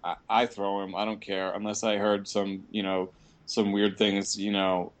back, I throw him. I don't care unless I heard some some weird things,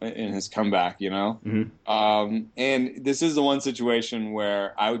 in his comeback, Hmm. And this is the one situation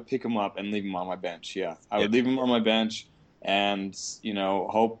where I would pick him up and leave him on my bench. Yeah, I Yeah, would leave him on my bench and,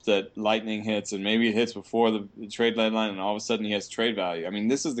 hope that lightning hits and maybe it hits before the trade deadline and all of a sudden he has trade value. I mean,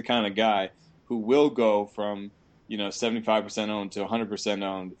 this is the kind of guy who will go from, 75% owned to 100%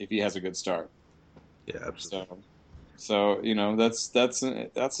 owned if he has a good start. yeah, absolutely. So, that's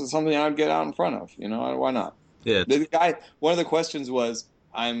something I would get out in front of. Why not? Yeah, The guy. One of the questions was,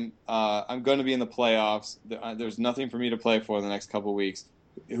 I'm going to be in the playoffs. There's nothing for me to play for the next couple of weeks.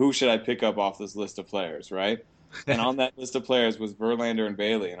 Who should I pick up off this list of players, right? And on that list of players was Verlander and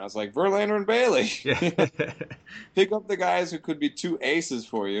Bailey, and I was like, Verlander and Bailey, yeah, pick up the guys who could be two aces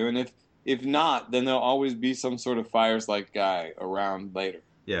for you, and if not, then there'll always be some sort of fires like guy around later.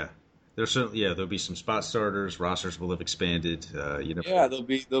 yeah. There'll be some spot starters. Rosters will have expanded. You never Yeah, know.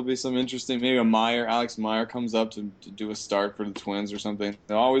 there'll be some interesting. Maybe Alex Meyer comes up to do a start for the Twins or something.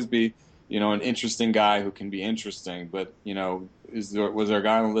 There'll always be, an interesting guy who can be interesting. But was there a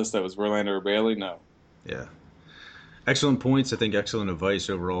guy on the list that was Verlander or Bailey? No. Yeah. Excellent points. I think excellent advice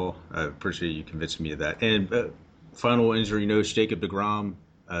overall. I appreciate you convincing me of that. And final injury notes: Jacob DeGrom,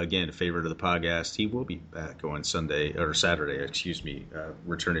 again a favorite of the podcast. He will be back on Sunday or Saturday, excuse me,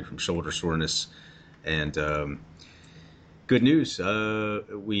 returning from shoulder soreness. And good news.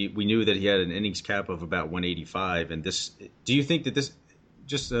 We knew that he had an innings cap of about 185. And this, do you think that this?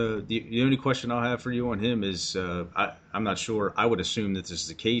 Just the only question I'll have for you on him is I'm not sure. I would assume that this is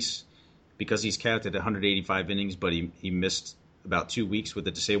the case because he's capped at 185 innings, but he missed about 2 weeks with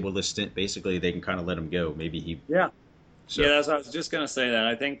a disabled list stint. Basically, they can kind of let him go. Maybe he. Yeah, So yeah. That's what I was just gonna say. That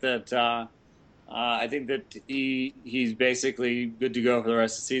I think that he's basically good to go for the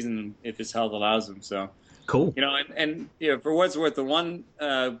rest of the season if his health allows him. So cool. and for what's worth, the one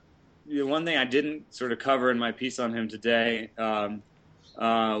thing I didn't sort of cover in my piece on him today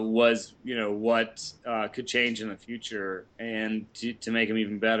was what could change in the future and to make him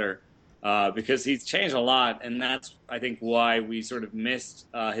even better. Because he's changed a lot, and that's I think why we sort of missed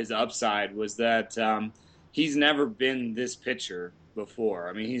his upside was that he's never been this pitcher before.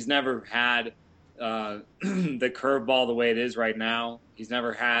 I mean, he's never had the curveball the way it is right now. He's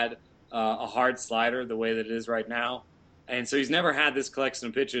never had a hard slider the way that it is right now, and so he's never had this collection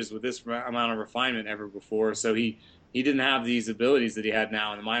of pitches with this amount of refinement ever before. So he didn't have these abilities that he had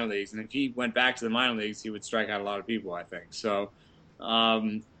now in the minor leagues, and if he went back to the minor leagues, he would strike out a lot of people, I think. So.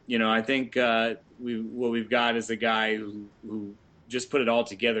 I think what we've got is a guy who just put it all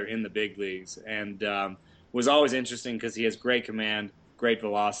together in the big leagues and was always interesting because he has great command, great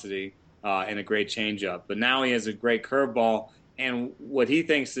velocity, and a great changeup. But now he has a great curveball, and what he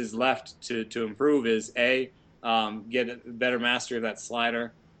thinks is left to improve is get a better mastery of that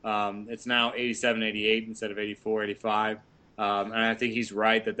slider. It's now 87, 88 instead of 84, 85. And I think he's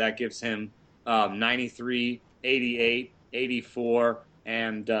right that gives him 93, 88, 84,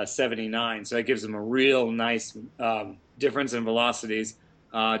 and 79. So that gives him a real nice difference in velocities,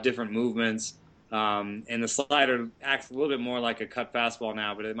 different movements. And the slider acts a little bit more like a cut fastball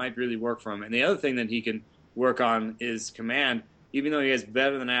now, but it might really work for him. And the other thing that he can work on is command. Even though he has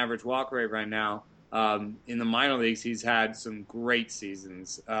better than average walk rate right now, in the minor leagues, he's had some great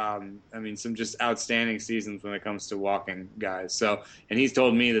seasons. Some just outstanding seasons when it comes to walking guys. So, and he's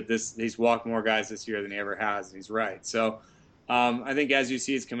told me that he's walked more guys this year than he ever has, and he's right. So, I think as you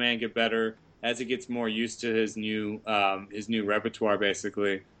see his command get better, as he gets more used to his new repertoire,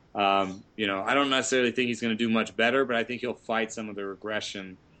 basically, I don't necessarily think he's going to do much better, but I think he'll fight some of the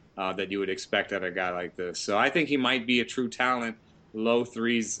regression that you would expect out of a guy like this. So I think he might be a true talent, low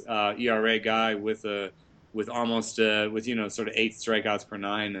threes ERA guy with almost sort of 8 strikeouts per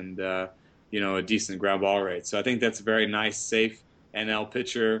 9 and a decent ground ball rate. So I think that's a very nice, safe NL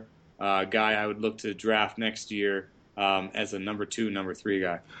pitcher guy I would look to draft next year. As a number 2, number 3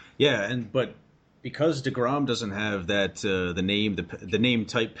 guy. Yeah, but because DeGrom doesn't have that the name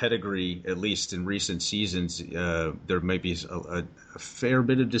type pedigree, at least in recent seasons, there might be a fair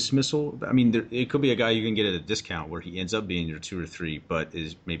bit of dismissal. I mean, it could be a guy you can get at a discount where he ends up being your 2 or 3, but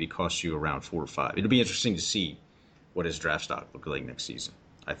is maybe costs you around 4 or 5. It'll be interesting to see what his draft stock look like next season.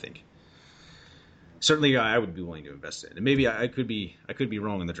 I think. Certainly, I would be willing to invest in it. And maybe I could be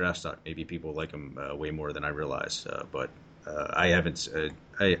wrong in the draft stock. Maybe people like him way more than I realize. But I haven't.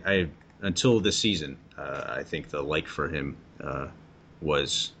 I until this season, I think the like for him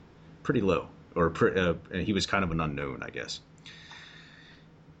was pretty low, or he was kind of an unknown, I guess.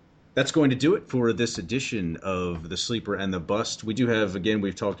 That's going to do it for this edition of The Sleeper and the Bust. We do have, again,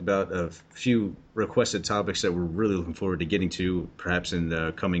 we've talked about a few requested topics that we're really looking forward to getting to, perhaps in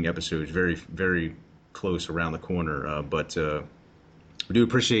the coming episodes. Very, very close around the corner. But we do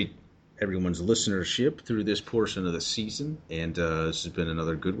appreciate everyone's listenership through this portion of the season, and this has been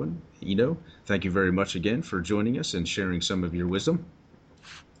another good one. Eno, thank you very much again for joining us and sharing some of your wisdom.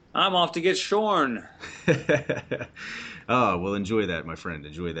 I'm off to get shorn. Well, enjoy that, my friend.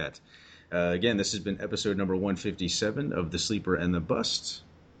 Enjoy that. Again, this has been episode number 157 of The Sleeper and the Bust.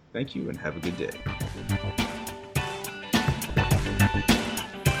 Thank you, and have a good day.